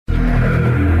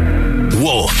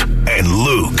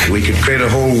We could create a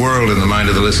whole world in the mind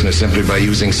of the listener simply by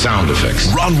using sound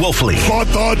effects. Ron Wolfley. Thud,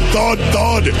 thud, thud,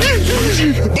 thud.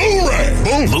 Boomerang.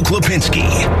 Boom. Luke Lipinski.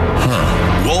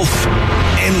 Wolf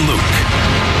and Luke.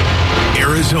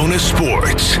 Arizona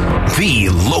Sports, the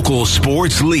local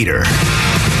sports leader.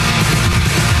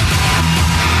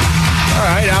 All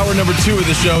right, hour number 2 of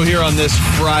the show here on this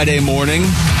Friday morning.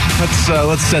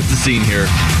 Let's set the scene here,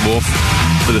 Wolf,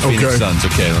 for the Phoenix Suns.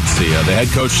 Okay, let's see. The head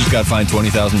coach just got fined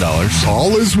 $20,000.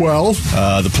 All is well.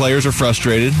 The players are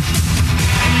frustrated.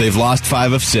 They've lost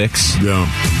 5 of 6. Yeah.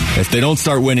 If they don't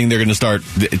start winning, they're going to start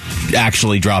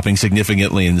actually dropping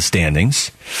significantly in the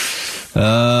standings.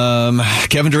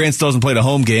 Kevin Durant still hasn't played a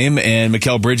home game, and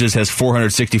Mikal Bridges has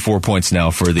 464 points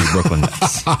now for the Brooklyn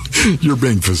Nets. You're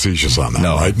being facetious on that,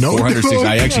 right? No, 460.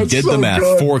 I actually did the math.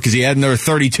 Good. 4 because he had another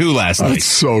 32 last night. That's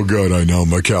so good. I know,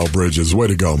 Mikal Bridges. Way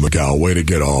to go, Mikal. Way to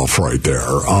get off right there.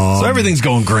 So everything's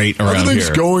going great around here. Everything's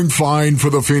going fine for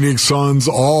the Phoenix Suns.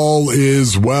 All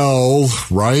is well,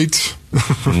 right?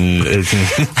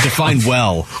 Define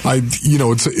well.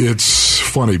 It's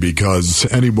funny because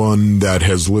anyone that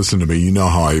has listened to me, you know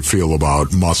how I feel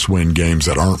about must-win games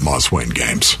that aren't must-win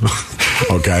games.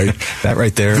 Okay? That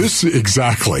right there.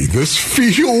 Exactly.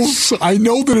 I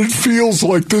know that it feels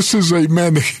like this is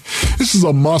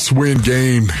a must-win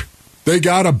game. They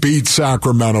got to beat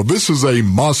Sacramento. This is a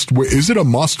must-win. Is it a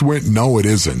must-win? No, it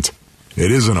isn't.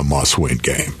 It isn't a must-win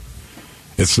game.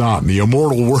 It's not. In the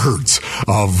immortal words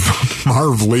of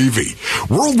Marv Levy,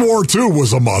 World War II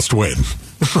was a must-win.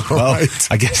 Well, right?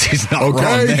 I guess he's not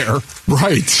wrong there.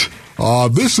 Right.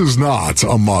 This is not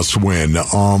a must-win.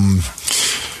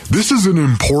 This is an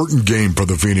important game for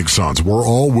the Phoenix Suns. We're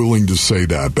all willing to say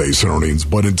that, Basinonians.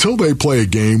 But until they play a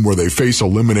game where they face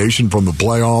elimination from the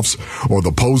playoffs or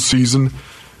the postseason,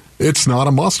 it's not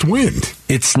a must-win.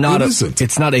 It's not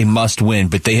a must-win,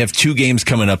 but they have 2 games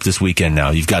coming up this weekend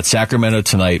now. You've got Sacramento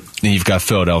tonight, and you've got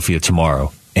Philadelphia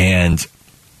tomorrow. And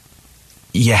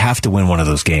you have to win one of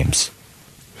those games.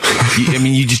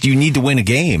 You need to win a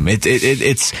game.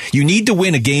 You need to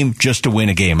win a game just to win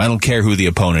a game. I don't care who the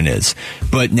opponent is.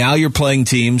 But now you're playing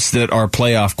teams that are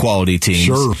playoff quality teams.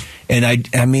 Sure. And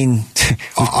I've been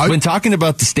talking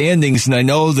about the standings, and I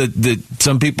know that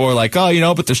some people are like,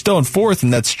 but they're still in 4th,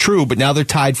 and that's true, but now they're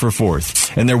tied for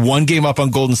 4th, and they're 1 game up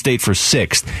on Golden State for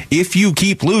 6th. If you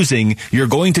keep losing, you're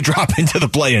going to drop into the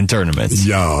play-in tournaments.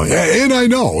 Yeah, and I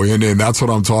know, and that's what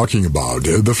I'm talking about.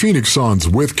 The Phoenix Suns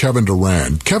with Kevin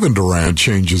Durant. Kevin Durant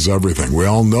changes everything. We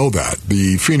all know that.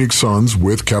 The Phoenix Suns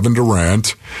with Kevin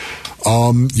Durant,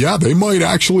 they might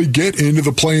actually get into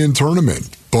the play-in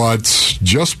tournament. But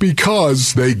just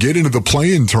because they get into the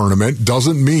play-in tournament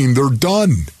doesn't mean they're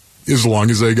done as long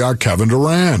as they got Kevin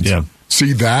Durant. Yeah.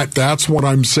 See, that's what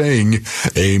I'm saying,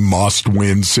 a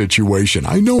must-win situation.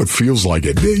 I know it feels like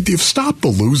it. They've stopped the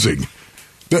losing.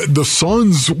 The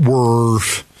Suns were...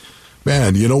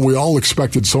 Man, we all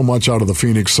expected so much out of the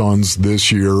Phoenix Suns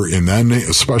this year, and then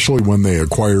especially when they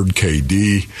acquired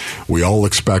KD, we all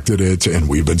expected it, and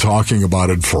we've been talking about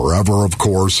it forever, of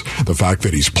course. The fact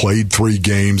that he's played 3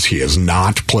 games, he has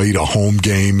not played a home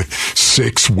game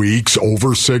 6 weeks,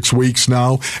 over 6 weeks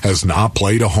now, has not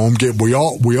played a home game. We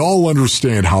all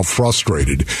understand how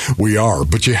frustrated we are,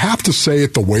 but you have to say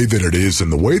it the way that it is,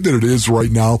 and the way that it is right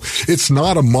now, it's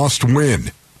not a must-win.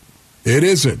 It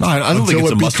isn't. No, I don't think it's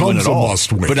a must-win at all.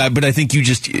 Must-win. But I think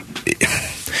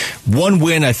one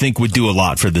win, I think, would do a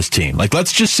lot for this team. Like,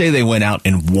 let's just say they went out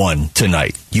and won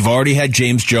tonight. You've already had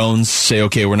James Jones say,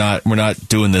 okay, we're not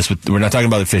doing this. We're not talking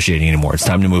about officiating anymore. It's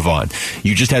time to move on.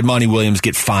 You just had Monty Williams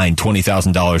get fined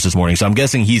 $20,000 this morning, so I'm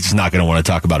guessing he's not going to want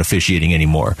to talk about officiating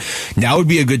anymore. Now would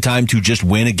be a good time to just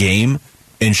win a game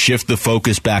and shift the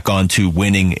focus back onto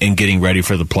winning and getting ready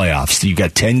for the playoffs. So you've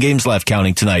got 10 games left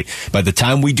counting tonight. By the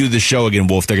time we do the show again,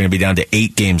 Wolf, they're going to be down to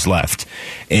 8 games left.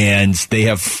 And they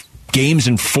have games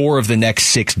in 4 of the next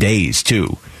 6 days,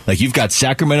 too. Like, you've got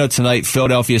Sacramento tonight,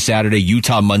 Philadelphia Saturday,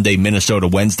 Utah Monday, Minnesota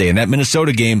Wednesday. And that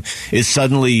Minnesota game is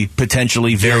suddenly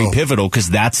potentially very pivotal because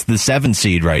that's the 7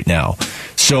 seed right now.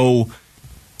 So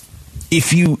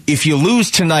if you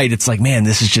lose tonight, it's like, man,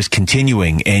 this is just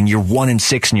continuing, and you're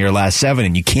 1-6 in your last 7,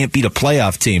 and you can't beat a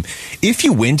playoff team. If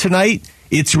you win tonight,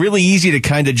 it's really easy to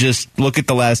kind of just look at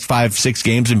the last 5-6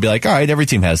 games and be like, all right, every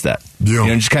team has that. Yeah.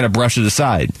 Just kind of brush it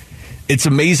aside. It's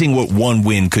amazing what one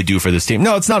win could do for this team.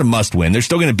 No, it's not a must-win. They're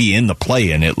still going to be in the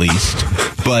play-in at least,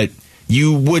 but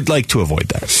you would like to avoid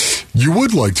that. You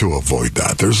would like to avoid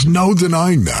that. There's no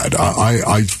denying that.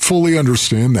 I fully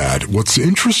understand that. What's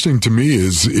interesting to me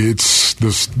is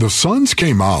the Suns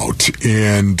came out,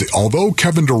 and although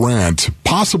Kevin Durant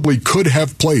possibly could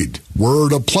have played, were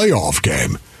it a playoff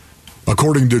game,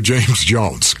 according to James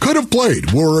Jones. Could have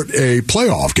played were it a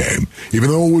playoff game, even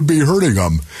though it would be hurting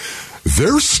them.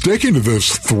 They're sticking to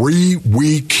this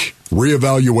 3-week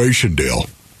reevaluation deal.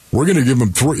 We're going to give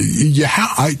them 3.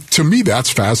 To me, that's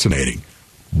fascinating.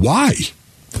 Why?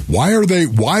 Why were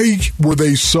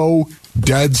they so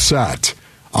dead set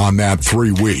on that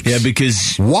 3 weeks? Yeah,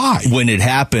 because why? When it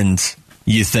happened,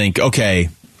 you think, okay,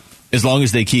 as long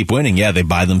as they keep winning, they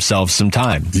buy themselves some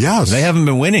time. Yes. They haven't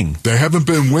been winning. They haven't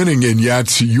been winning, and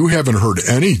yet you haven't heard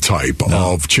any type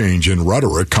of change in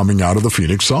rhetoric coming out of the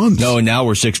Phoenix Suns. No, and now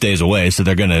we're 6 days away, so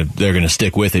they're gonna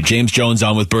stick with it. James Jones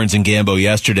on with Burns and Gambo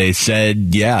yesterday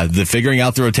said, the figuring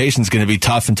out the rotation is going to be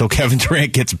tough until Kevin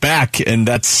Durant gets back, and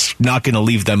that's not going to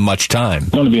leave them much time.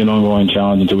 It's going to be an ongoing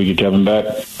challenge until we get Kevin back.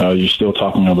 You're still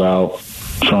talking about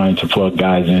trying to plug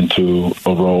guys into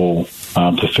a role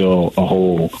to fill a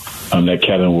hole that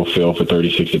Kevin will fill for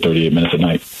 36 to 38 minutes a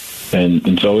night.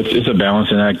 And so it's a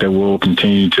balancing act that we'll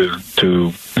continue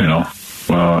to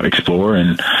explore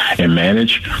and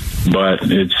manage. But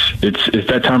it's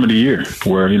that time of the year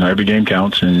where, every game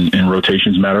counts and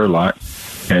rotations matter a lot.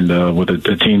 And with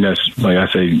a team that's, like I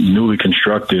say, newly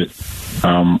constructed,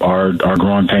 our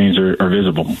growing pains are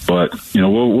visible. But,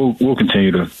 we'll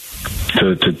continue to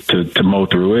mow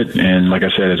through it, and like I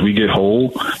said, as we get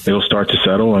whole, it'll start to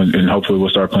settle, and hopefully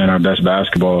we'll start playing our best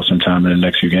basketball sometime in the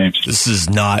next few games. This is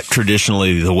not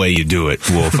traditionally the way you do it,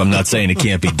 Wolf. I'm not saying it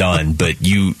can't be done, but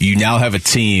you now have a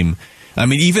team. I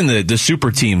mean, even the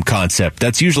super team concept,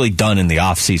 that's usually done in the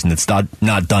off season. It's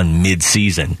not done mid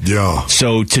season. Yeah.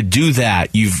 So to do that,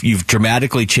 you've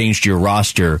dramatically changed your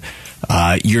roster.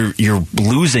 You're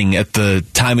losing at the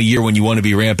time of year when you want to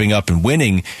be ramping up and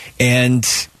winning, and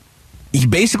you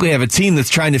basically have a team that's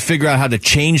trying to figure out how to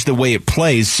change the way it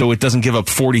plays so it doesn't give up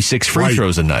 46 free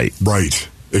throws a night. Right.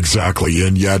 Exactly.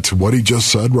 And yet what he just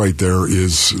said right there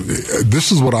is,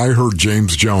 this is what I heard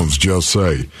James Jones just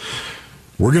say.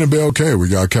 We're going to be okay. We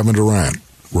got Kevin Durant.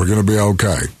 We're going to be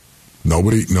okay.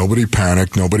 Nobody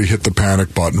panicked. Nobody hit the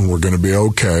panic button. We're going to be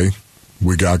okay.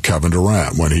 We got Kevin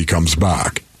Durant when he comes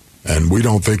back. And we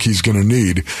don't think he's going to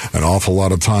need an awful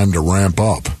lot of time to ramp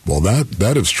up. Well,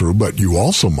 that is true, but he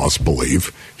also must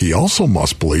believe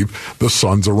the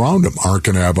Suns around him aren't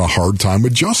going to have a hard time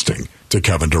adjusting to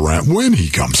Kevin Durant when he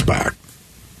comes back.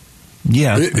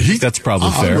 Yeah, that's probably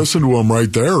fair. I listened to him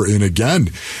right there, and again,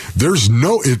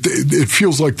 it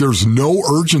feels like there's no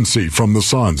urgency from the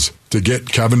Suns to get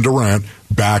Kevin Durant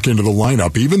back into the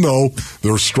lineup, even though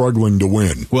they're struggling to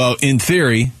win. Well, in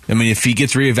theory, I mean, if he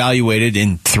gets reevaluated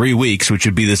in 3 weeks, which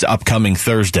would be this upcoming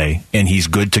Thursday, and he's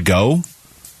good to go,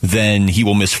 then he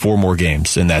will miss 4 more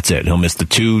games, and that's it. He'll miss the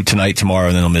 2 tonight, tomorrow,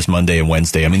 and then he'll miss Monday and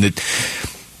Wednesday. I mean,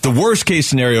 the worst case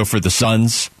scenario for the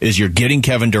Suns is you're getting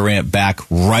Kevin Durant back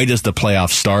right as the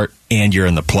playoffs start, and you're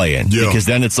in the play-in. Yeah. Because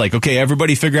then it's like, okay,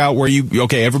 everybody figure out where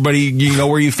everybody, you know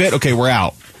where you fit? Okay, we're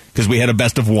out. Because we had a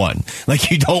best of 1.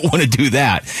 Like, you don't want to do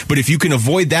that. But if you can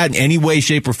avoid that in any way,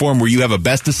 shape, or form where you have a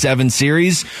best of 7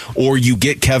 series, or you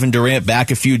get Kevin Durant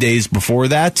back a few days before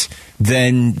that,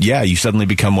 then, you suddenly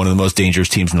become one of the most dangerous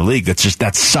teams in the league.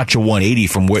 That's such a 180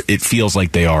 from what it feels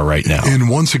like they are right now. And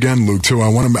once again, Luke, too, I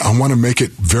want to make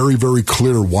it very, very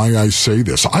clear why I say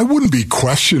this. I wouldn't be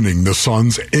questioning the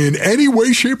Suns in any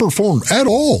way, shape, or form at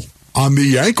all on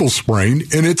the ankle sprain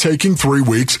and it taking 3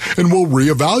 weeks, and we'll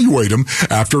reevaluate him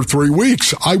after 3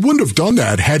 weeks. I wouldn't have done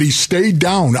that had he stayed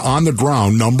down on the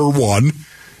ground, number one.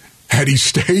 Had he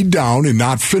stayed down and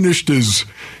not finished his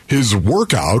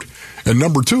workout. And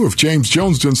number 2, if James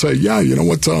Jones didn't say, you know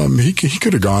what, he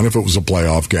could have gone if it was a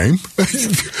playoff game.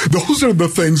 Those are the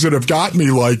things that have got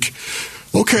me like,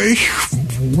 okay,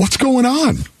 what's going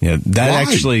on? Yeah, that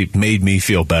actually made me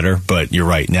feel better, but you're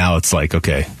right. Now it's like,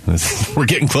 okay, we're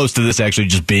getting close to this actually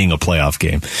just being a playoff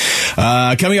game.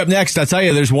 Coming up next, I'll tell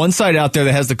you, there's one side out there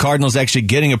that has the Cardinals actually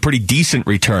getting a pretty decent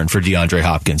return for DeAndre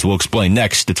Hopkins. We'll explain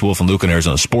next. It's Wolf and Luke on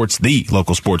Arizona Sports, the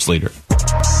local sports leader.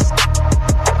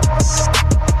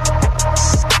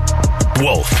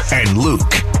 Wolf and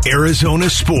Luke, Arizona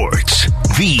Sports,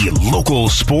 the local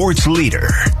sports leader.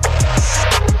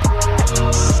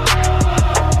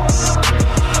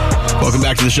 Welcome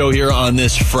back to the show here on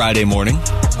this Friday morning.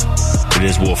 It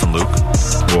is Wolf and Luke.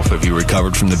 Wolf, have you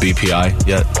recovered from the BPI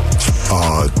yet?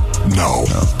 No.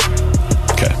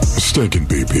 Okay. Stinking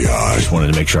BPI. Just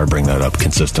wanted to make sure I bring that up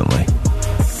consistently.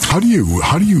 How do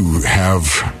you have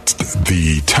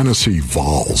the Tennessee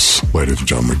Vols, ladies and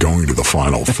gentlemen, going to the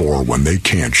Final Four when they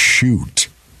can't shoot?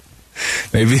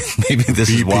 Maybe this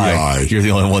BPI. Is why you're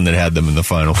the only one that had them in the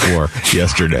Final Four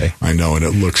yesterday. I know, and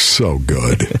it looks so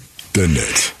good, didn't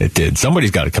it? It did.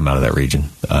 Somebody's got to come out of that region.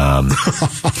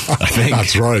 I think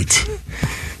that's right.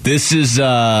 This is,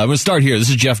 I'm going to start here. This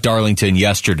is Jeff Darlington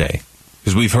yesterday.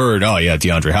 Because we've heard,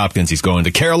 DeAndre Hopkins, he's going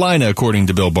to Carolina, according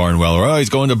to Bill Barnwell. Or, he's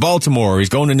going to Baltimore. Or he's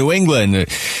going to New England.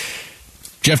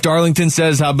 Jeff Darlington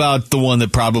says, how about the one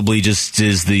that probably just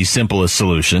is the simplest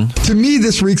solution? To me,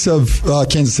 this reeks of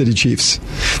Kansas City Chiefs.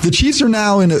 The Chiefs are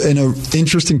now in an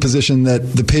interesting position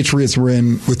that the Patriots were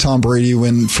in with Tom Brady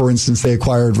when, for instance, they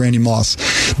acquired Randy Moss.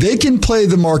 They can play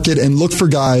the market and look for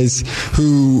guys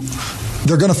who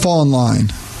they're going to fall in line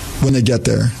when they get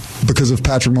there because of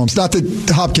Patrick Mahomes. Not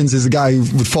that Hopkins is a guy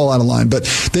who would fall out of line, but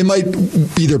they might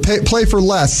either play for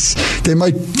less. They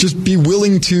might just be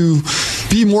willing to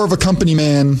be more of a company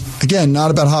man. Again, not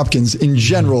about Hopkins. In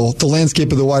general, the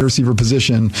landscape of the wide receiver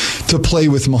position to play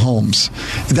with Mahomes.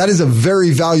 That is a very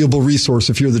valuable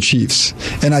resource if you're the Chiefs.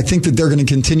 And I think that they're going to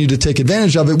continue to take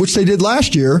advantage of it, which they did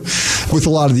last year with a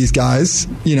lot of these guys.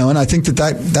 And I think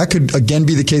that could again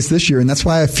be the case this year. And that's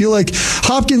why I feel like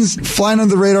Hopkins flying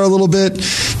under the radar a little bit,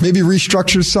 maybe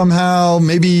restructures somehow,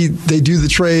 maybe they do the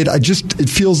trade. It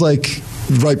feels like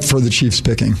ripe for the Chiefs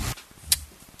picking.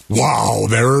 Wow,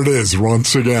 there it is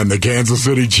once again. The Kansas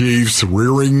City Chiefs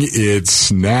rearing its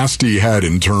nasty head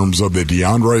in terms of the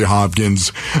DeAndre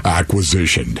Hopkins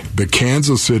acquisition. The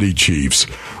Kansas City Chiefs,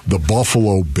 the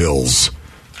Buffalo Bills,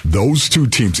 those two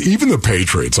teams, even the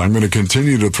Patriots. I'm going to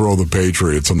continue to throw the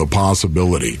Patriots on the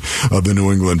possibility of the New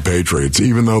England Patriots,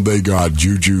 even though they got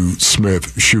Juju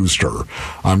Smith-Schuster.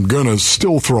 I'm going to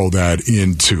still throw that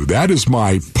into. That is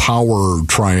my power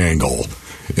triangle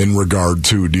in regard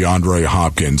to DeAndre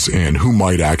Hopkins and who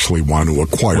might actually want to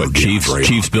acquire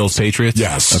Chiefs, Bills, Patriots?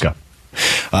 Yes. Okay.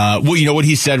 Well, you know what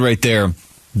he said right there?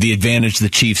 The advantage the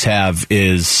Chiefs have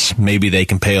is maybe they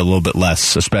can pay a little bit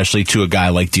less, especially to a guy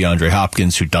like DeAndre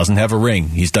Hopkins who doesn't have a ring.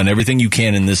 He's done everything you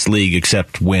can in this league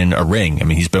except win a ring. I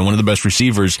mean, he's been one of the best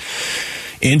receivers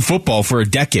in football for a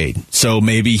decade. So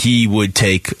maybe he would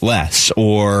take less.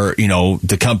 Or,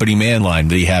 the company man line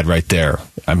that he had right there.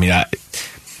 I mean,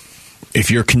 if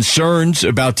you're concerned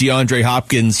about DeAndre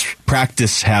Hopkins'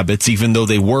 practice habits, even though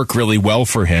they work really well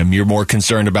for him, you're more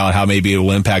concerned about how maybe it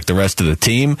will impact the rest of the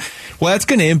team. Well, that's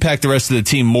going to impact the rest of the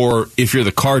team more if you're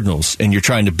the Cardinals and you're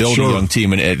trying to build a young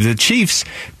team. And the Chiefs,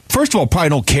 first of all, probably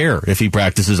don't care if he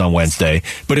practices on Wednesday.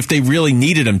 But if they really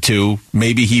needed him to,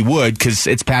 maybe he would, because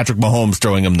it's Patrick Mahomes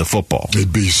throwing him the football.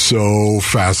 It'd be so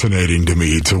fascinating to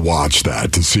me to watch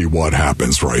that, to see what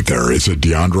happens right there. Is it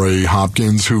DeAndre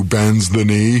Hopkins who bends the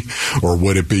knee, or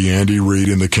would it be Andy Reid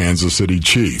and the Kansas City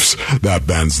Chiefs that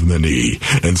bends the knee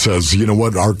and says, you know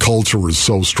what, our culture is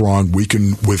so strong, we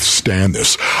can withstand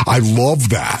this? I love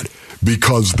that.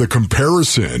 Because the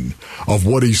comparison of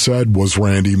what he said was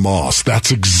Randy Moss.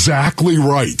 That's exactly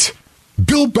right.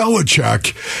 Bill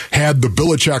Belichick had the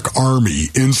Belichick Army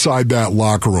inside that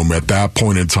locker room at that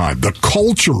point in time. The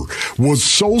culture was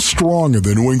so strong in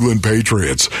the New England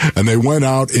Patriots, and they went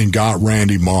out and got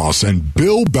Randy Moss. And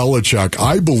Bill Belichick,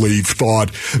 I believe,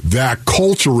 thought that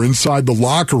culture inside the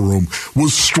locker room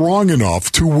was strong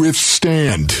enough to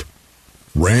withstand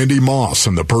Randy Moss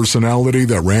and the personality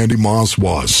that Randy Moss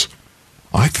was.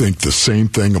 I think the same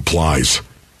thing applies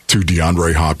to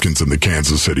DeAndre Hopkins and the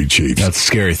Kansas City Chiefs. That's a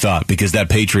scary thought, because that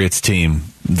Patriots team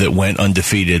that went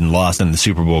undefeated and lost in the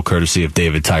Super Bowl courtesy of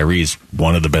David Tyree is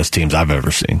one of the best teams I've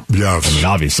ever seen. Yes. I mean,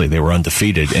 obviously, they were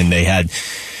undefeated, and they had...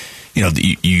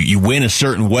 you win a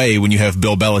certain way when you have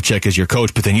Bill Belichick as your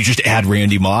coach, but then you just add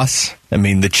Randy Moss. I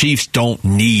mean, the Chiefs don't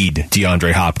need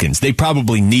DeAndre Hopkins. They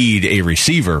probably need a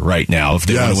receiver right now if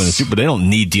they want to win the Super Bowl. They don't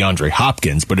need DeAndre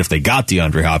Hopkins, but if they got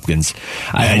DeAndre Hopkins,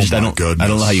 I don't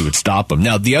know how you would stop them.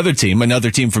 Now, the other team, another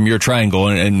team from your triangle,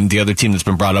 and the other team that's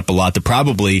been brought up a lot that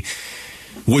probably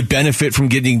would benefit from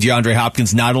getting DeAndre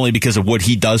Hopkins, not only because of what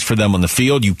he does for them on the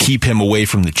field, you keep him away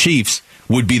from the Chiefs,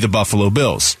 would be the Buffalo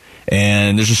Bills.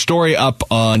 And there's a story up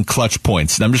on Clutch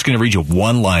Points, and I'm just going to read you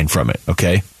one line from it,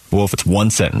 okay? Well, if it's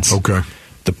one sentence. Okay.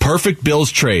 The perfect Bills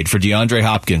trade for DeAndre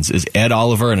Hopkins is Ed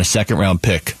Oliver and a second-round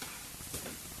pick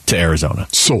to Arizona.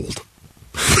 Sold.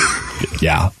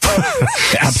 Yeah.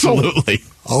 Absolutely. Sold.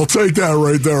 I'll take that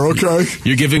right there, okay?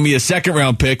 You're giving me a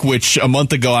second-round pick, which a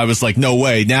month ago I was like, no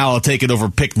way. Now I'll take it over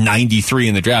pick 93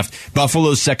 in the draft.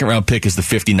 Buffalo's second-round pick is the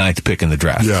 59th pick in the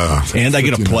draft. Yeah. And I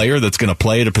get a player that's going to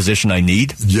play at a position I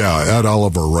need. Yeah, Ed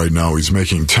Oliver right now, he's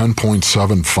making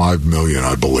 $10.75 million,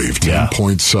 I believe.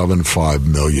 $10.75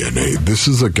 million. Hey, this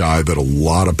is a guy that a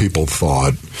lot of people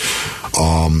thought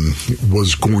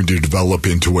was going to develop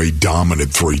into a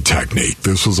dominant 3 technique.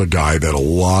 This was a guy that a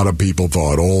lot of people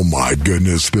thought, oh my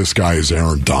goodness, this guy is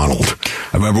Aaron Donald.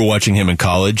 I remember watching him in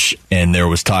college, and there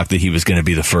was talk that he was going to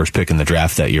be the first pick in the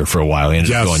draft that year for a while. He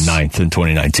ended up going 9th in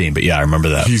 2019, but yeah, I remember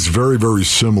that. He's very, very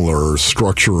similar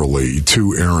structurally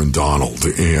to Aaron Donald,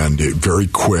 and very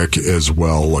quick as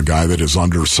well, a guy that is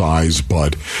undersized,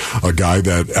 but a guy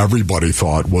that everybody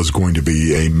thought was going to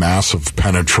be a massive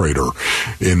penetrator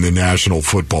in the National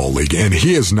Football League, and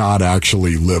he has not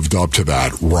actually lived up to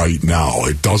that right now.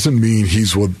 It doesn't mean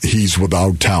he's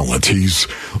without talent. He's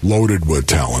loaded with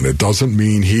talent. It doesn't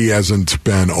mean he hasn't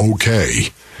been okay.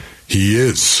 He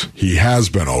is. He has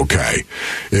been okay.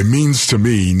 It means to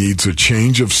me he needs a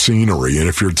change of scenery. And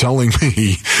if you're telling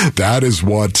me that is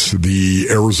what the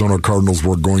Arizona Cardinals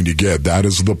were going to get, that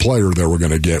is the player that we're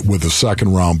going to get with a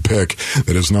second-round pick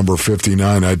that is number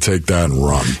 59, I'd take that and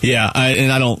run. Yeah, I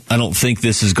don't think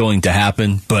this is going to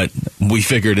happen, but we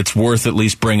figured it's worth at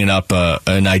least bringing up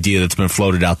an idea that's been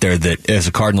floated out there that, as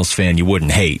a Cardinals fan, you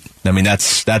wouldn't hate. I mean,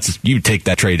 that's you take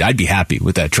that trade. I'd be happy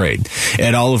with that trade.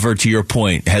 Ed Oliver, to your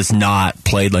point, has not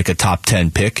played like a top 10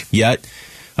 pick yet.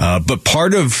 But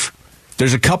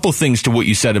there's a couple things to what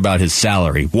you said about his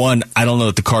salary. One, I don't know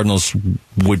that the Cardinals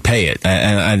would pay it.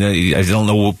 And I don't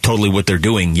know totally what they're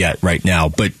doing yet right now.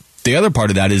 But the other part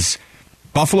of that is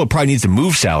Buffalo probably needs to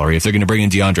move salary if they're going to bring in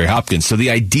DeAndre Hopkins. So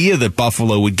the idea that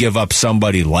Buffalo would give up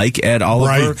somebody like Ed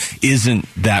Oliver isn't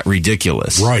that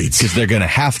ridiculous. Right. Because they're going to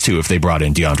have to if they brought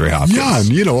in DeAndre Hopkins. Yeah,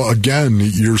 and again,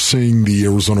 you're seeing the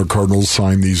Arizona Cardinals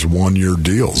sign these 1-year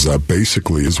deals. That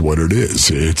basically is what it is.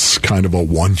 It's kind of a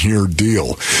 1-year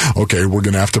deal. Okay, we're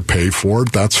going to have to pay for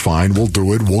it. That's fine. We'll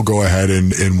do it. We'll go ahead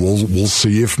and we'll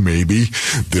see if maybe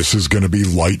this is going to be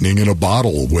lightning in a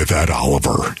bottle with Ed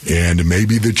Oliver. And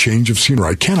maybe the change of scenery.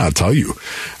 I cannot tell you.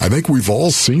 I think we've all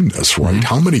seen this, right? Mm-hmm.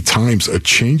 How many times a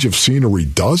change of scenery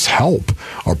does help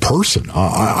a person.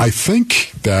 I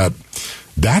think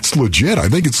that's legit. I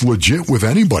think it's legit with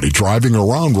anybody driving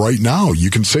around right now.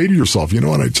 You can say to yourself, you know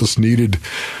what, I just needed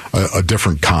a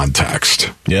different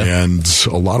context. Yeah. And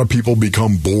a lot of people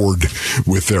become bored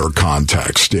with their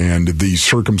context and the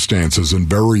circumstances and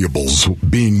variables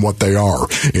being what they are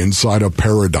inside a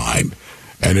paradigm.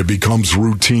 And it becomes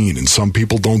routine, and some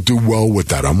people don't do well with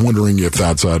that. I'm wondering if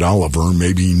that's Ed Oliver.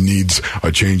 Maybe he needs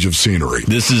a change of scenery.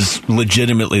 This is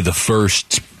legitimately the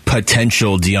first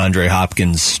potential DeAndre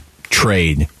Hopkins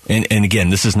trade. And again,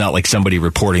 this is not like somebody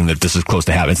reporting that this is close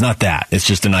to happen. It's not that. It's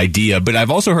just an idea. But I've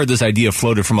also heard this idea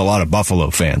floated from a lot of Buffalo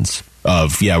fans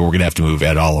of, we're going to have to move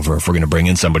Ed Oliver if we're going to bring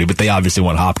in somebody. But they obviously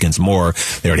want Hopkins more.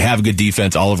 They already have a good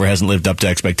defense. Oliver hasn't lived up to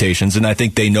expectations. And I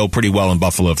think they know pretty well in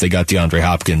Buffalo if they got DeAndre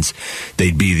Hopkins,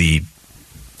 they'd be the,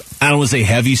 I don't want to say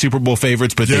heavy Super Bowl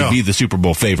favorites, but they'd be the Super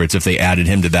Bowl favorites if they added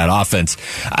him to that offense.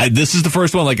 This is the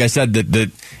first one, like I said,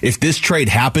 that if this trade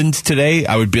happened today,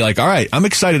 I would be like, all right, I'm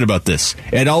excited about this.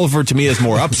 Ed Oliver, to me, has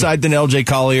more upside than LJ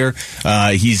Collier.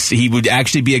 He would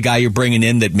actually be a guy you're bringing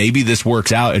in that maybe this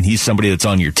works out, and he's somebody that's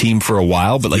on your team for a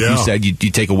while. But like you said, you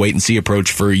take a wait-and-see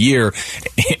approach for a year,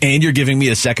 and you're giving me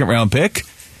a second-round pick?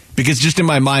 Because just in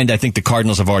my mind, I think the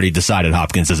Cardinals have already decided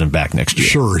Hopkins isn't back next year.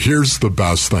 Sure. Here's the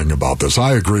best thing about this.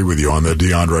 I agree with you on the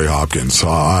DeAndre Hopkins.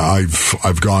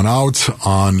 I've gone out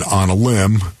on a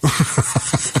limb,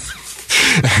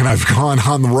 and I've gone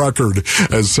on the record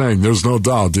as saying there's no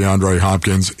doubt DeAndre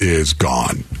Hopkins is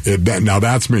gone. Now,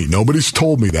 that's me. Nobody's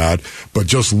told me that, but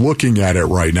just looking at it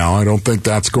right now, I don't think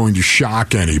that's going to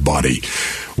shock anybody.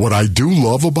 What I do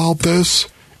love about this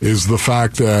is the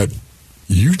fact that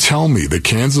you tell me the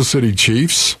Kansas City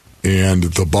Chiefs and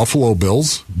the Buffalo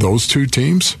Bills, those two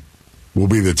teams, will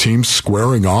be the teams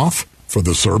squaring off for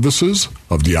the services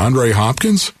of DeAndre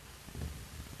Hopkins?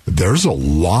 There's a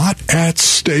lot at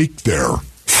stake there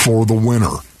for the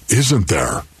winner, isn't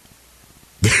there?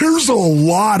 There's a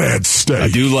lot at stake. I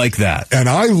do like that. And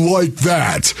I like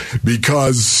that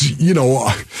because,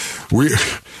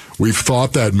 we've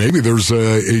thought that maybe there's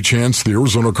a chance the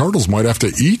Arizona Cardinals might have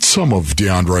to eat some of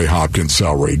DeAndre Hopkins'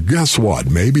 salary. Guess what?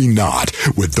 Maybe not.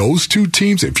 With those two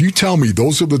teams, if you tell me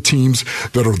those are the teams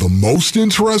that are the most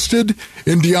interested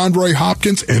in DeAndre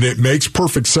Hopkins, and it makes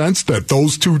perfect sense that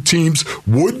those two teams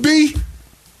would be,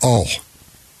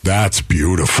 that's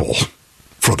beautiful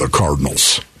for the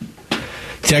Cardinals.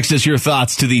 Text us your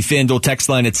thoughts to the FanDuel text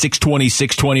line at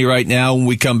 620-620 right now. When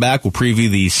we come back, we'll preview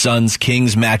the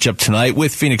Suns-Kings matchup tonight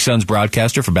with Phoenix Suns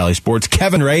broadcaster for Bally Sports,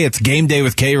 Kevin Ray. It's Game Day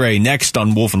with K-Ray next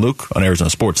on Wolf and Luke on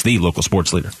Arizona Sports, the local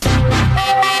sports leader.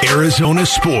 Arizona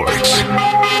Sports,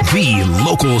 the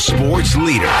local sports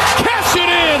leader. Cash it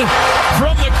in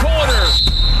from the corner.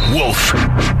 Wolf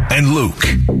and Luke.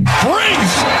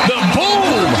 Brings the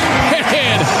boom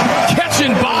and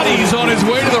catching bodies on his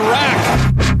way to the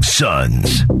rack.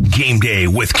 Suns Game Day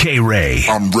with K-Ray.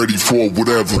 I'm ready for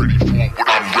whatever.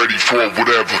 I'm ready for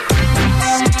whatever.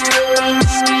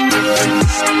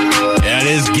 It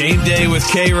is Game Day with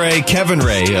K-Ray. Kevin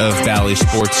Ray of Bally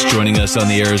Sports joining us on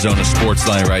the Arizona Sports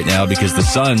Line right now because the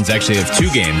Suns actually have two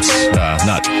games,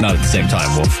 not at the same time.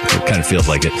 Well, it kind of feels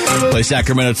like it. Play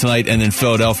Sacramento tonight and then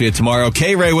Philadelphia tomorrow.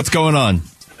 K-Ray, what's going on?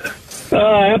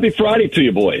 Happy Friday to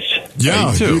you, boys.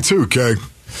 Yeah, you too, Kay.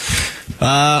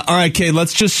 All right, Kay,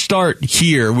 let's just start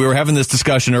here. We were having this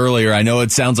discussion earlier. I know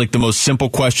it sounds like the most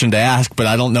simple question to ask, but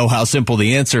I don't know how simple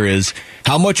the answer is.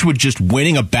 How much would just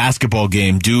winning a basketball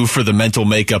game do for the mental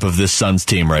makeup of this Suns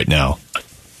team right now?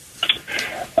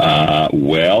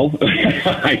 Well,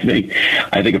 I think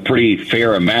a pretty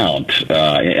fair amount,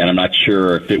 and I'm not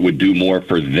sure if it would do more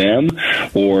for them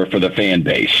or for the fan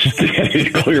base.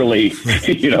 Clearly,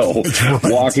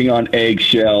 walking on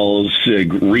eggshells,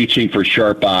 reaching for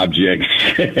sharp objects,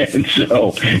 and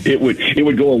so it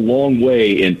would go a long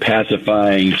way in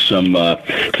pacifying some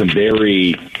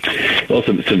very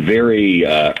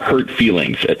hurt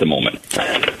feelings at the moment.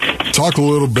 Talk a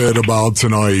little bit about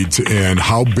tonight and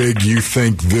how big you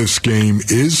think this game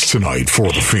is tonight for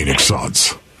the Phoenix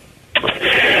Suns.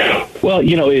 Well,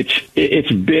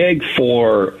 it's big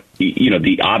for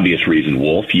the obvious reason,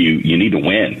 Wolf. You need to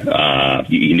win.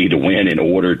 You need to win in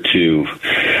order to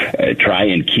try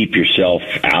and keep yourself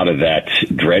out of that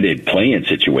dreaded play-in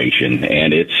situation,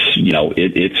 and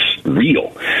it's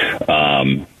real.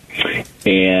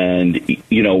 And,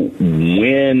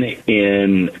 win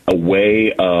in a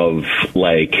way of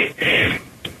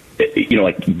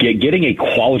getting a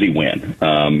quality win.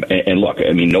 And look,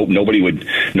 I mean, nobody would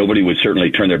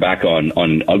certainly turn their back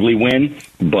on ugly win,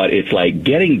 but it's like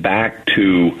getting back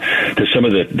to some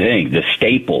of the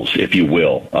staples, if you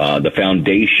will, the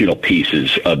foundational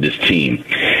pieces of this team,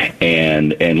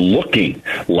 and looking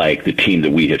like the team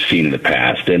that we have seen in the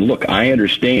past. And look, I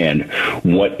understand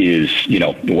what is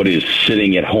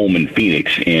sitting at home in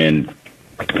Phoenix and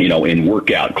in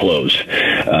workout clothes,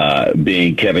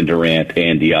 being Kevin Durant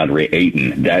and DeAndre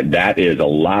Ayton. That is a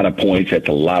lot of points. That's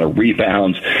a lot of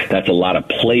rebounds. That's a lot of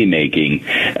playmaking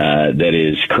that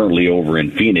is currently over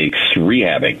in Phoenix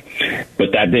rehabbing.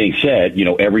 But that being said,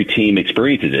 every team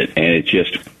experiences it, and it's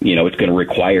just, it's going to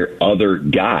require other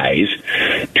guys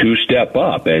to step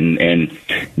up. And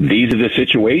these are the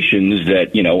situations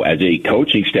that, as a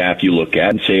coaching staff, you look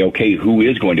at and say, okay, who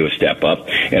is going to step up?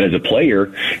 And as a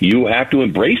player, you have to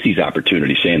embrace these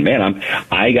opportunities, saying, man,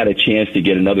 I got a chance to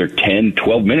get another 10,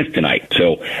 12 minutes tonight.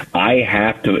 So I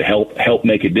have to help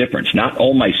make a difference. Not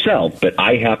all myself, but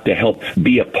I have to help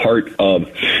be a part of,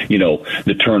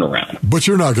 the turnaround. But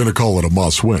you're not going to call it a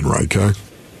must-win, right, Kay?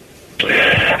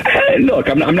 Look,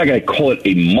 I'm not going to call it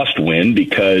a must-win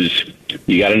because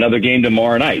you got another game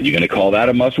tomorrow night. You're going to call that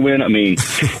a must-win? I mean,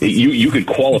 you could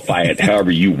qualify it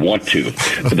however you want to.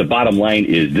 But the bottom line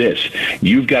is this.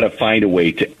 You've got to find a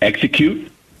way to execute,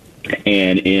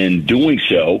 and in doing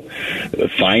so,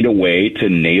 find a way to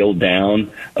nail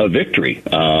down a victory.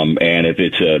 And if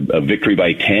it's a victory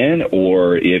by 10,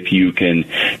 or if you can,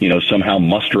 somehow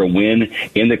muster a win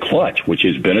in the clutch, which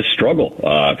has been a struggle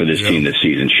for this team this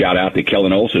season. Shout out to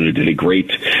Kellen Olson, who did a great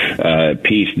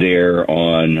piece there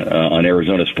on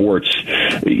Arizona Sports,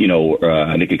 I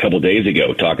think a couple of days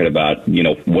ago, talking about,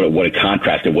 what a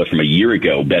contrast it was from a year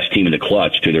ago, best team in the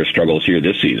clutch, to their struggles here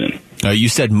this season. You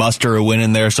said muster a win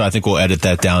in there, so I think we'll edit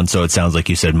that down so it sounds like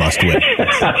you said must win.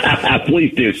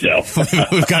 Please do so.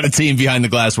 We've got a team behind the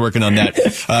glass working on that.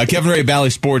 Kevin Ray, Bally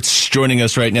Sports, joining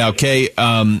us right now. Kay,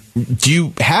 do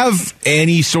you have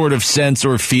any sort of sense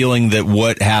or feeling that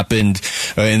what happened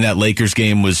in that Lakers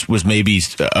game was maybe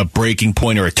a breaking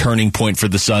point or a turning point for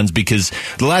the Suns? Because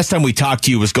the last time we talked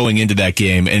to you was going into that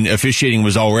game, and officiating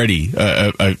was already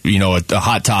a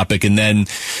hot topic. And then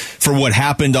for what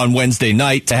happened on Wednesday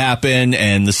night to happen,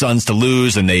 and the Suns to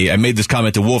lose, and I made this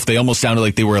comment to Wolf, they almost sounded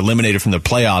like they were eliminated from the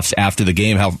playoffs after the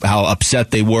game, how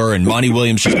upset they were, and Monty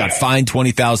Williams just got fined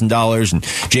 $20,000,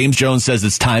 and James Jones says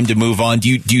it's time to move on. Do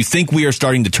you think we are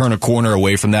starting to turn a corner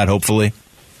away from that, hopefully?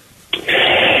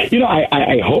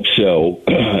 I hope so.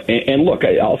 And look,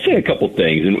 I'll say a couple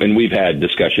things, and we've had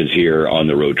discussions here on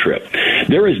the road trip.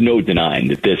 There is no denying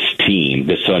that this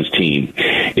Suns team,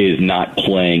 is not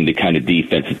playing the kind of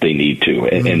defense that they need to.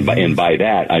 And by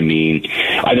that, I mean,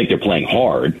 I think they're playing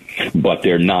hard, but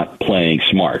they're not playing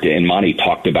smart. And Monty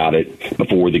talked about it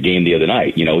before the game the other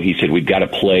night. He said we've got to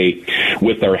play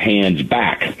with our hands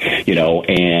back,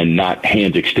 and not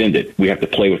hands extended. We have to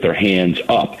play with our hands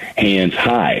up, hands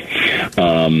high.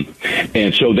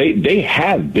 And so they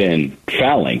have been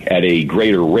fouling at a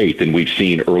greater rate than we've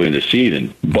seen early in the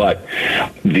season. But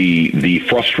the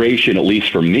frustration, at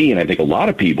least for me, and I think a lot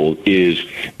of people, is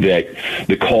that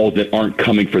the calls that aren't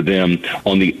coming for them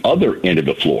on the other end of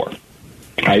the floor.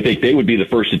 I think they would be the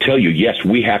first to tell you, yes,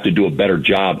 we have to do a better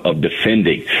job of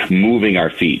defending, moving our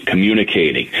feet,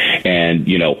 communicating, and,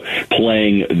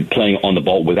 playing on the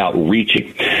ball without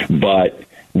reaching. But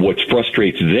what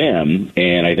frustrates them,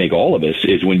 and I think all of us,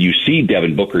 is when you see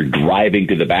Devin Booker driving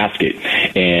to the basket,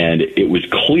 and it was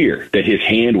clear that his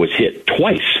hand was hit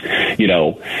twice.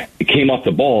 It came off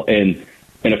the ball, and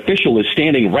an official is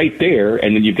standing right there,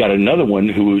 and then you've got another one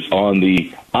who's on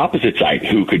the opposite side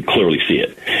who could clearly see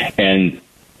it. And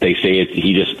they say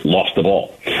he just lost the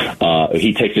ball.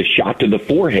 He takes a shot to the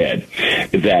forehead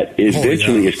that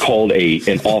eventually is called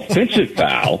an offensive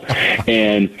foul.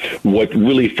 And what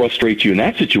really frustrates you in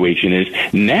that situation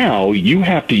is now you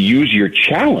have to use your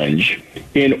challenge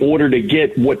in order to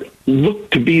get what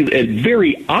looked to be a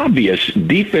very obvious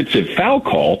defensive foul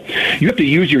call. You have to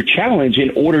use your challenge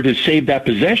in order to save that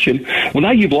possession. Well,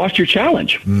 now you've lost your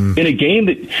challenge in a game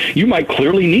that you might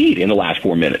clearly need in the last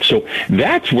 4 minutes. So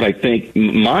that's what I think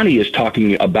Monty is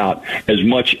talking about as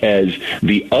much as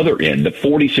the other end, the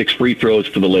 46 free throws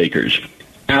for the Lakers.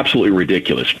 Absolutely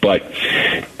ridiculous. But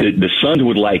the Suns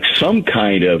would like some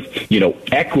kind of,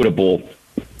 equitable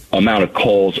amount of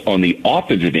calls on the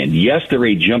offensive end. Yes, they're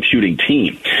a jump shooting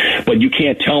team, but you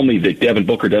can't tell me that Devin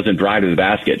Booker doesn't drive to the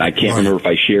basket. I can't remember if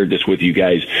I shared this with you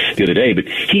guys the other day, but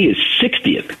he is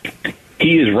 60th.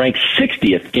 He is ranked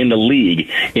 60th in the league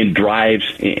in drives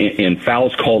and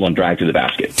fouls called on drive to the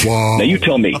basket. Wow. Now, you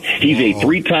tell me, he's a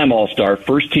three-time All-Star,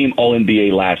 first-team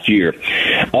All-NBA last year.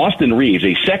 Austin Reeves,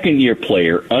 a second-year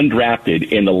player,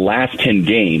 undrafted in the last 10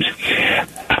 games.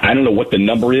 I don't know what the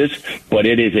number is, but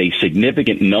it is a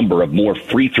significant number of more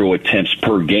free throw attempts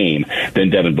per game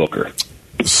than Devin Booker.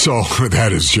 So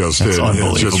that is just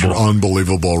unbelievable. It's just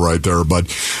unbelievable right there. But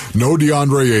no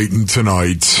DeAndre Ayton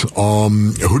tonight.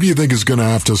 Who do you think is going to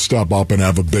have to step up and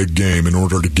have a big game in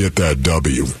order to get that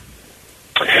W?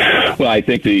 Well, I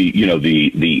think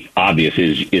the obvious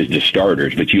is the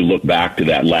starters, but you look back to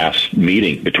that last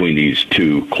meeting between these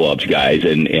two clubs, guys,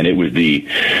 and it was the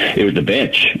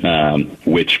bench,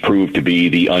 which proved to be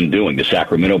the undoing. The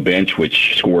Sacramento bench,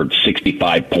 which scored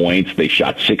 65 points, they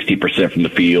shot 60% from the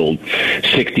field,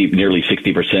 nearly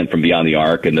 60% from beyond the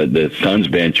arc, and the Suns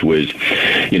bench was,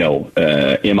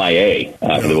 MIA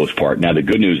for the most part. Now the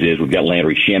good news is we've got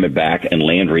Landry Shamet back, and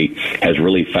Landry has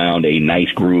really found a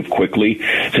nice groove quickly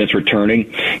since returning.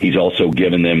 He's also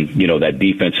given them, that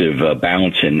defensive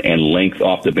bounce and length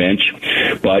off the bench.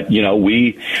 But,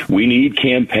 we need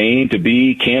Campaign to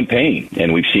be Campaign.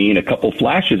 And we've seen a couple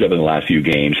flashes of it in the last few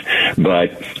games.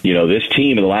 But, this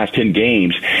team in the last 10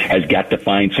 games has got to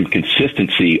find some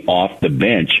consistency off the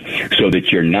bench so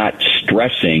that you're not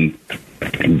stressing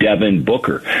Devin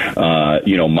Booker.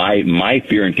 My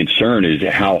fear and concern is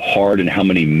how hard and how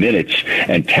many minutes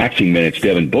and taxing minutes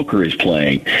Devin Booker is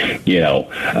playing.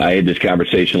 I had this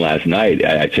conversation last night.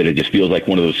 I said it just feels like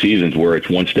one of those seasons where it's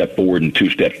one step forward and two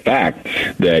steps back,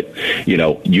 that, you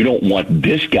don't want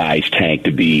this guy's tank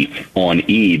to be on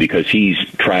E because he's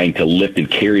trying to lift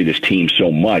and carry this team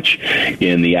so much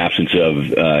in the absence of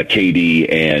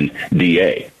KD and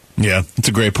DA. Yeah, it's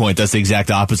a great point. That's the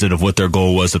exact opposite of what their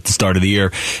goal was at the start of the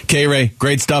year. K-Ray,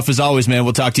 great stuff as always, man.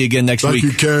 We'll talk to you again next week.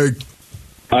 Thank you, K.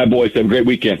 All right, boys. Have a great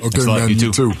weekend. Okay, man,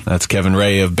 you too. That's Kevin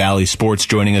Ray of Bally Sports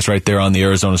joining us right there on the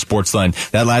Arizona Sports Line.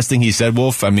 That last thing he said,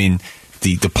 Wolf,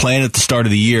 the plan at the start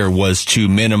of the year was to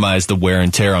minimize the wear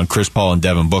and tear on Chris Paul and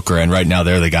Devin Booker, and right now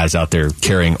they're the guys out there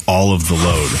carrying all of the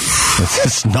load.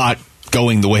 It's not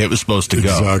going the way it was supposed to go.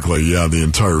 Exactly, yeah. The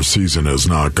entire season has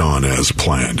not gone as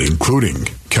planned, including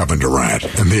Kevin Durant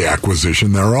and the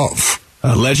acquisition thereof.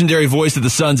 A legendary voice of the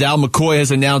Suns, Al McCoy, has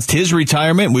announced his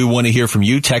retirement. We want to hear from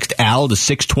you. Text Al to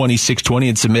 620-620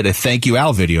 and submit a thank you,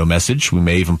 Al video message. We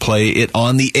may even play it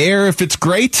on the air if it's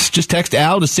great. Just text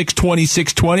Al to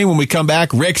 620-620. When we come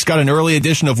back, Rick's got an early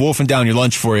edition of Wolf and Down Your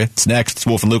Lunch for you. It's next. It's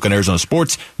Wolf and Luke on Arizona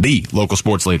Sports, the local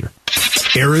sports leader.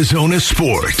 Arizona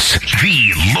Sports,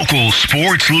 the local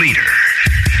sports leader.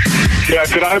 Yeah,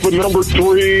 could I have a number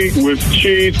 3 with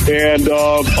cheese and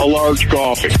a large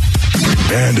coffee?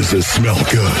 Man, does it smell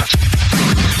good.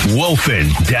 Wolfing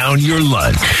down your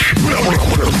lunch.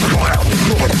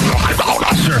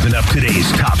 Serving up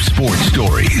today's top sports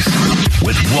stories.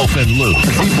 with Wolf and Luke.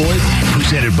 Hey, boys.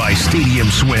 Presented by Stadium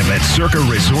Swim at Circa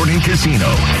Resort and Casino,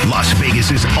 Las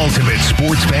Vegas's ultimate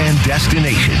sports fan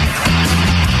destination.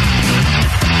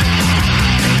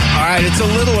 All right, it's a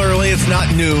little early. It's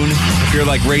not noon. If you're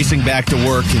like racing back to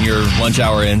work and your lunch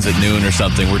hour ends at noon or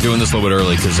something, we're doing this a little bit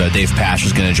early because Dave Pasch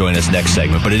is going to join us next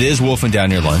segment. But it is Wolfing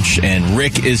Down Your Lunch, and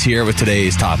Rick is here with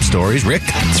today's top stories. Rick?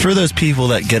 It's for those people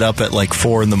that get up at like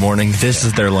 4 in the morning. This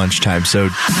is their lunchtime. So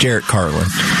Jarrett Carlin.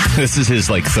 This is his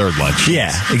like third lunch.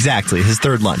 Yeah, exactly. His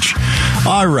third lunch.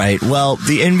 All right. Well,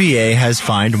 the NBA has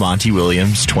fined Monty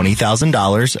Williams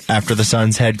 $20,000 after the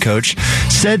Suns head coach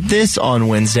said this on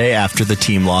Wednesday after the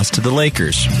team lost to the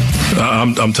Lakers.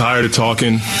 I'm tired of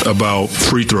talking about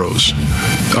free throws.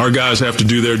 Our guys have to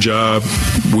do their job.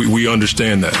 We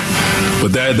understand that.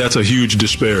 But that's a huge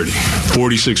disparity.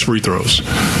 46 free throws.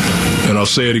 And I'll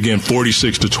say it again,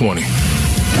 46-20.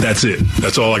 That's it.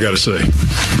 That's all I got to say.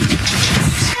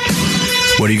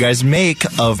 What do you guys make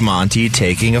of Monty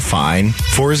taking a fine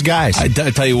for his guys? I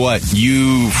tell you what,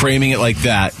 you framing it like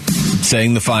that,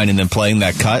 saying the fine and then playing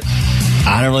that cut,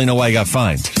 I don't really know why he got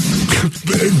fined.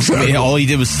 Exactly. I mean, all he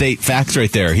did was state facts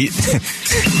right there.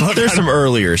 There's some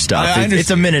earlier stuff. It's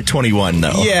a minute 21,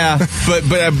 though. Yeah,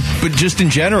 but just in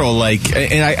general, like,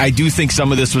 and I do think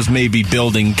some of this was maybe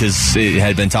building because it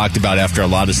had been talked about after a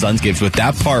lot of Suns games. But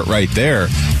that part right there,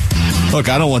 look,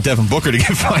 I don't want Devin Booker to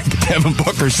get fined, but Devin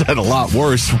Booker said a lot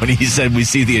worse when he said we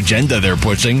see the agenda they're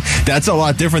pushing. That's a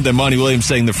lot different than Monty Williams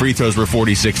saying the free throws were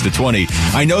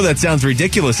 46-20. I know that sounds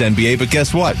ridiculous, NBA, but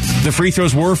guess what? The free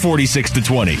throws were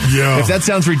 46-20. Yeah. If that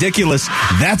sounds ridiculous,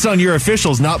 that's on your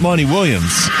officials, not Monty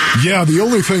Williams. Yeah, the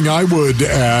only thing I would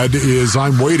add is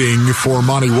I'm waiting for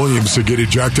Monty Williams to get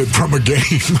ejected from a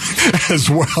game as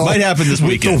well. Might happen this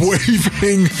weekend. With the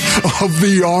waving of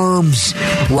the arms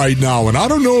right now. And I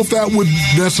don't know if that would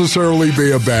necessarily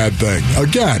be a bad thing.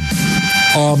 Again,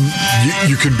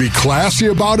 you can be classy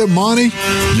about it, Monty.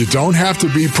 You don't have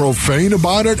to be profane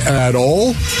about it at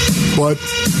all, but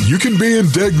you can be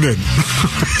indignant.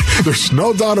 There's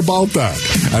no doubt about that.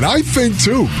 And I think,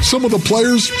 too, some of the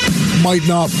players might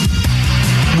not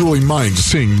really mind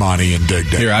seeing Monty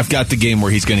indignant. Here, I've got the game where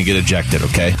he's going to get ejected,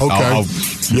 okay? Okay. I'll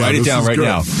write it down right good.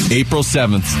 now. April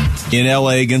 7th in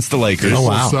L.A. against the Lakers. Oh,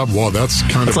 wow. Well, that's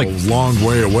kind of like a long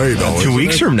way away, though. 2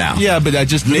 weeks from now. Yeah, but I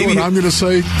just You know maybe... what I'm going to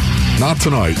say? Not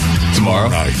tonight. Tomorrow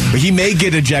night. But he may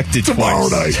get ejected Tomorrow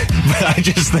twice. night. But I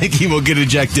just think he will get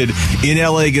ejected in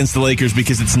L.A. against the Lakers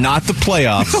because it's not the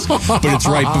playoffs, but it's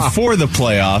right before the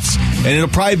playoffs. And it'll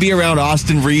probably be around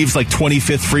Austin Reeves' like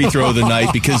 25th free throw of the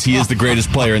night because he is the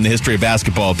greatest player in the history of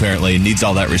basketball, apparently, and needs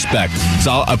all that respect.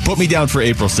 So I'll put me down for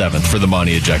April 7th for the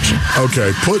Monty ejection.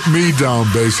 Okay, put me down,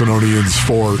 Basinonians,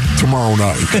 for tomorrow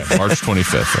night. Okay, March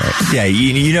 25th, right? Yeah,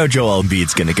 you know Joel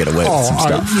Embiid's going to get away with some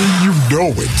stuff. You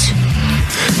know it.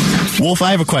 Wolf,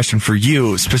 I have a question for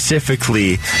you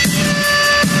specifically.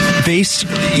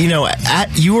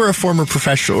 You were a former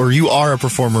professional, or you are a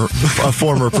former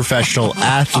professional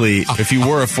athlete. If you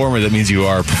were a former, that means you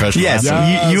are a professional. Yes,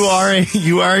 athlete.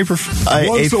 you are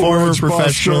a former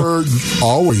professional. Buster,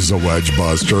 always a wedge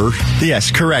buster.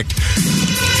 Yes, correct.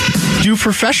 Do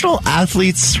professional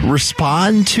athletes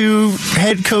respond to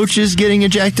head coaches getting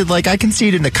ejected? Like, I can see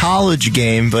it in the college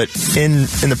game, but in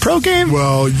the pro game?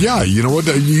 Well, yeah, you know what?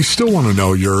 You still want to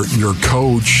know your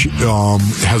coach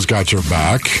has got your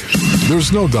back.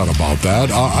 There's no doubt about that.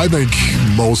 I think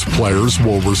most players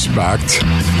will respect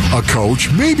a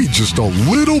coach, maybe just a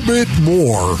little bit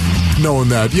more, knowing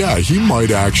that, yeah, he might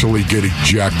actually get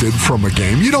ejected from a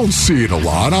game. You don't see it a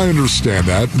lot. I understand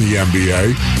that in the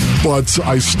NBA, but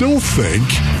I still think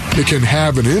it can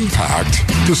have an impact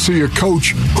to see a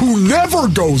coach who never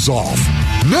goes off,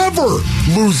 never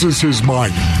loses his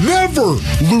mind, never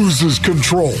loses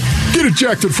control, get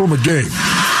ejected from a game.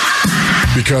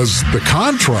 Because the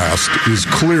contrast is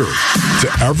clear to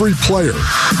every player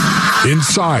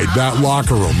inside that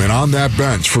locker room and on that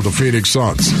bench for the Phoenix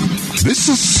Suns. This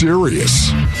is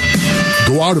serious.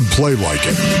 Go out and play like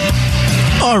it.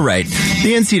 All right.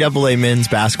 The NCAA men's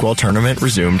basketball tournament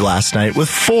resumed last night with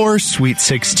 4 Sweet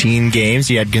 16 games.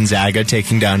 You had Gonzaga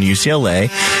taking down UCLA,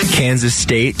 Kansas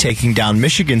State taking down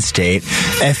Michigan State,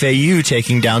 FAU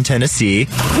taking down Tennessee.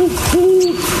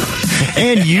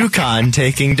 and UConn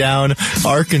taking down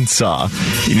Arkansas.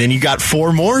 And then you got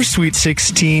 4 more Sweet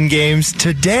 16 games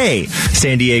today.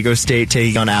 San Diego State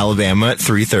taking on Alabama at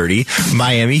 3:30.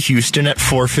 Miami, Houston at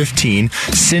 4:15.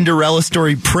 Cinderella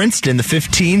story Princeton, the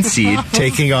 15 seed,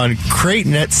 taking on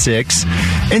Creighton at 6.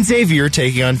 And Xavier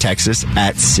taking on Texas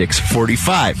at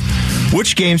 6:45.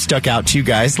 Which game stuck out to you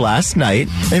guys last night,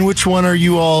 and which one are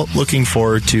you all looking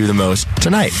forward to the most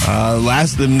tonight?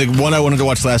 The one I wanted to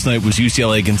watch last night was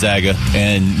UCLA Gonzaga,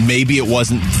 and maybe it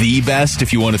wasn't the best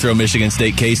if you want to throw Michigan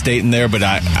State K-State in there, but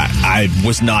I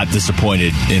was not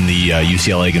disappointed in the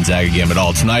UCLA Gonzaga game at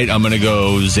all. Tonight I'm going to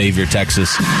go Xavier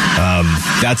Texas.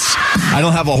 I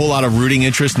don't have a whole lot of rooting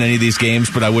interest in any of these games,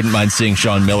 but I wouldn't mind seeing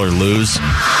Sean Miller lose,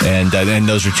 and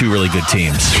those are two really good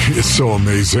teams. It's so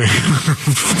amazing.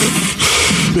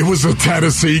 It was a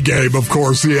Tennessee game, of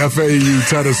course, the FAU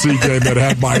Tennessee game that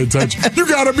had my attention. You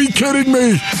gotta be kidding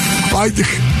me.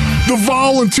 The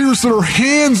Volunteers, their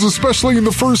hands, especially in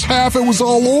the first half, it was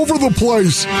all over the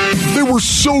place. They were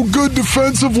so good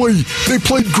defensively. They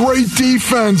played great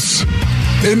defense.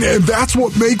 And that's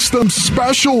what makes them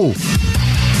special.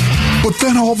 But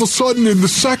then all of a sudden in the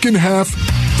second half,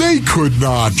 they could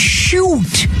not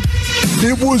shoot.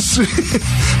 It was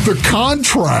the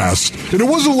contrast. And it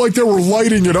wasn't like they were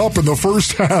lighting it up in the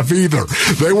first half either.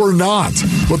 They were not.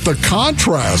 But the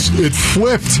contrast, it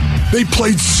flipped. They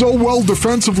played so well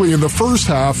defensively in the first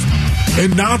half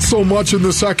and not so much in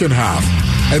the second half.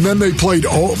 And then they played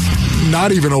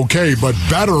not even okay, but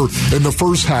better in the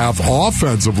first half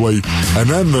offensively. And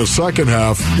then the second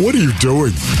half, what are you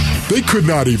doing? They could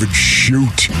not even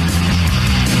shoot.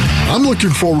 I'm looking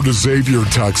forward to Xavier,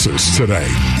 Texas today.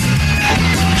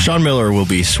 Sean Miller will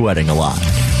be sweating a lot.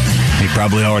 He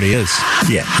probably already is.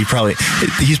 Yeah, he's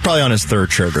probably on his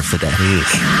third shirt of the day.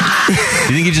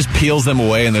 Do you think he just peels them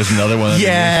away and there's another one?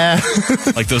 Yeah.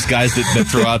 Like those guys that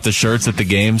throw out the shirts at the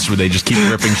games where they just keep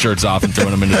ripping shirts off and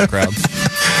throwing them into the crowd.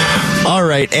 All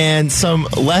right, and some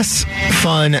less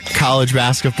fun college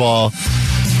basketball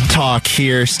talk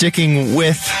here. Sticking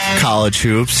with college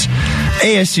hoops,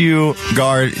 ASU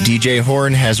guard DJ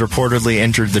Horne has reportedly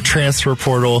entered the transfer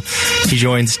portal. He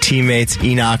joins teammates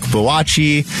Enoch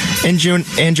Boakye and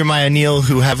Jemiah Neal,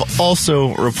 who have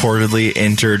also reportedly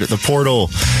entered the portal.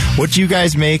 What do you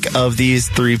guys make of these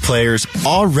 3 players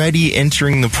already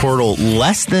entering the portal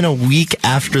less than a week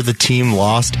after the team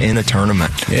lost in a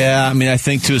tournament? Yeah, I mean, I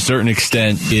think to a certain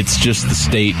extent, it's just the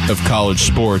state of college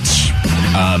sports.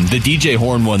 The DJ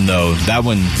Horne one, though, that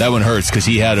one hurts because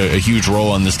he had a huge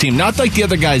role on this team. Not like the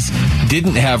other guys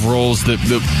didn't have roles that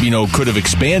could have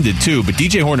expanded too, but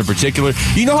DJ Horne in particular,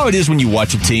 you know how it is when you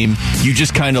watch a team, you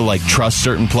just kind of like trust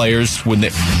certain players when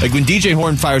DJ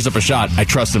Horne fires up a shot, I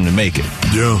trust him to make it.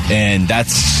 Yeah. And that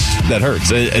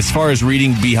hurts. As far as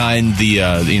reading behind the,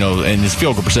 and his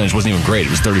field goal percentage wasn't even great. It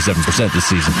was 37% this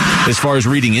season. As far as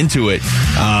reading into it,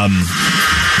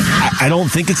 I don't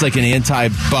think it's like an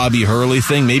anti-Bobby Hurley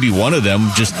thing. Maybe one of them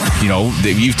just,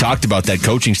 you've talked about that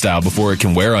coaching style before, it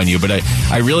can wear on you. But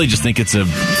I really just think it's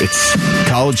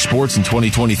college sports in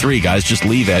 2023. Guys just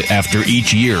leave after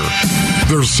each year.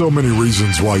 There's so many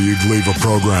reasons why you'd leave a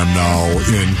program now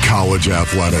in college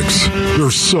athletics.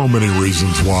 There's so many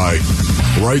reasons why.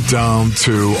 Right down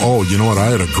to, you know what, I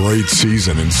had a great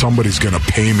season and somebody's going to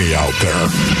pay me out there.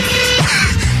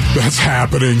 That's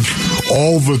happening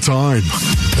all the time.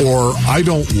 Or I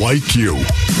don't like you,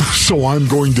 so I'm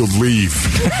going to leave.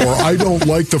 Or I don't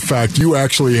like the fact you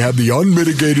actually had the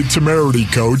unmitigated temerity,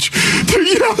 coach, to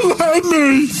yell at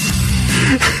me.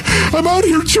 I'm out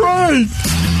here trying.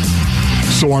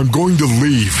 So I'm going to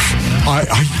leave.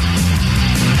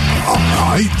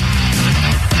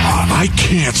 I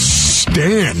can't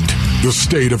stand the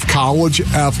state of college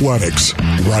athletics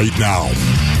right now.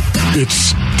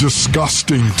 It's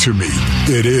disgusting to me.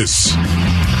 It is.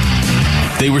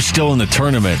 They were still in the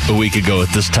tournament a week ago at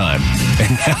this time,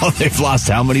 and now they've lost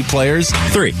how many players?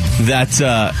 3. That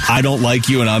I don't like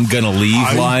you and I'm going to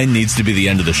leave line needs to be the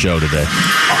end of the show today.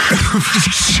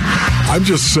 I'm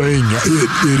just saying,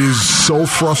 it is so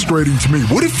frustrating to me.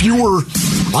 What if you were,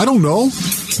 I don't know,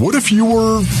 what if you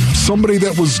were somebody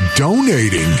that was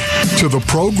donating to the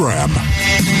program?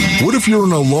 What if you're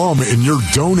an alum and you're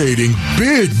donating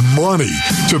big money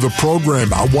to the program?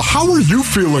 Well, how are you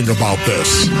feeling about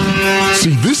this?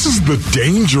 See, this is the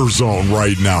danger zone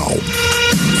right now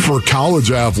for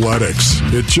college athletics.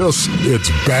 It's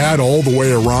bad all the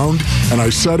way around, and I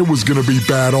said it was going to be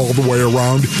bad all the way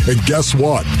around, and guess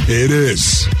what? It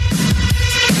is.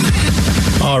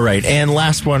 All right, and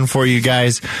last one for you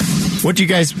guys. What do you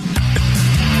guys...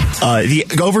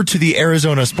 go over to the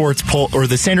Arizona Sports poll, or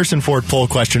the Sanderson Ford poll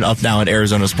question up now at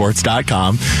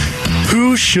ArizonaSports.com.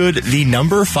 Who should the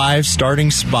number 5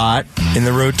 starting spot in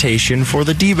the rotation for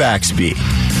the D-backs be?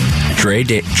 Dre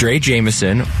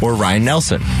Jameson or Ryan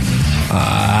Nelson?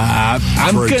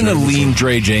 I'm going to lean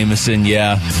Dre Jameson,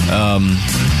 yeah.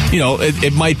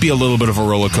 It might be a little bit of a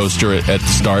roller coaster at the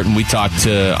start, and we talked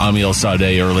to Amiel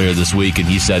Sadeh earlier this week, and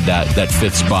he said that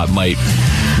 5th spot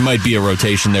might be a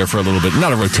rotation there for a little bit.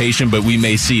 Not a rotation, but we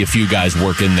may see a few guys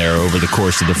work in there over the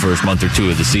course of the first month or two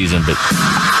of the season. But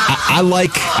I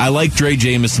like Dre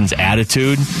Jameson's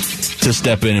attitude to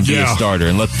step in and be a starter,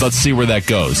 and let's see where that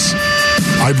goes.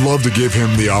 I'd love to give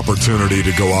him the opportunity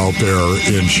to go out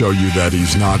there and show you that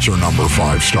he's not your number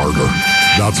 5 starter.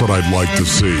 That's what I'd like to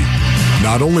see.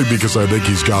 Not only because I think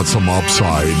he's got some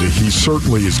upside, he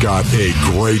certainly has got a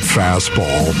great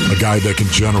fastball, a guy that can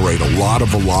generate a lot of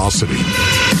velocity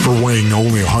for weighing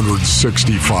only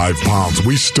 165 pounds.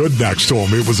 We stood next to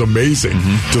him. It was amazing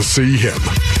to see him.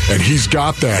 And he's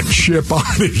got that chip on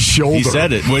his shoulder. He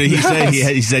said it. What did he say?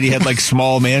 He said he had like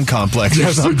small man complex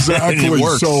or something. Yes, exactly. And it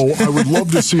works. So I would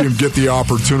love to see him get the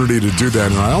opportunity to do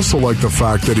that. And I also like the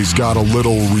fact that he's got a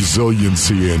little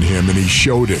resiliency in him, and he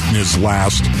showed it in his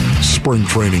last spring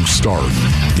training start.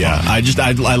 Yeah,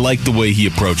 I like the way he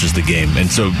approaches the game. And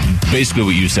so basically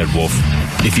what you said, Wolf,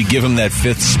 if you give him that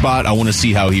 5th spot, I want to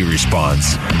see how he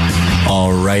responds.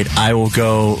 All right, I will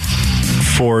go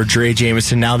for Dre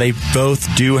Jameson. Now, they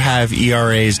both do have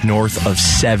ERAs north of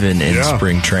 7 in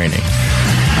spring training.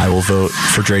 I will vote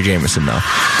for Dre Jameson, though.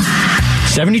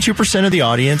 72% of the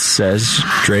audience says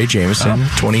Dre Jameson,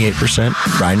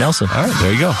 28% Ryan Nelson. All right,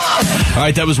 there you go. All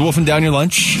right, that was Wolfing Down Your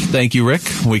Lunch. Thank you, Rick.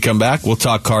 When we come back, we'll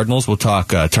talk Cardinals, we'll talk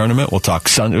tournament, we'll talk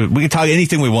we can talk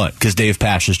anything we want because Dave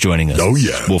Pasch is joining us. Oh,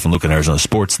 yeah. Wolf and Luke in Arizona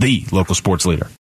Sports, the local sports leader.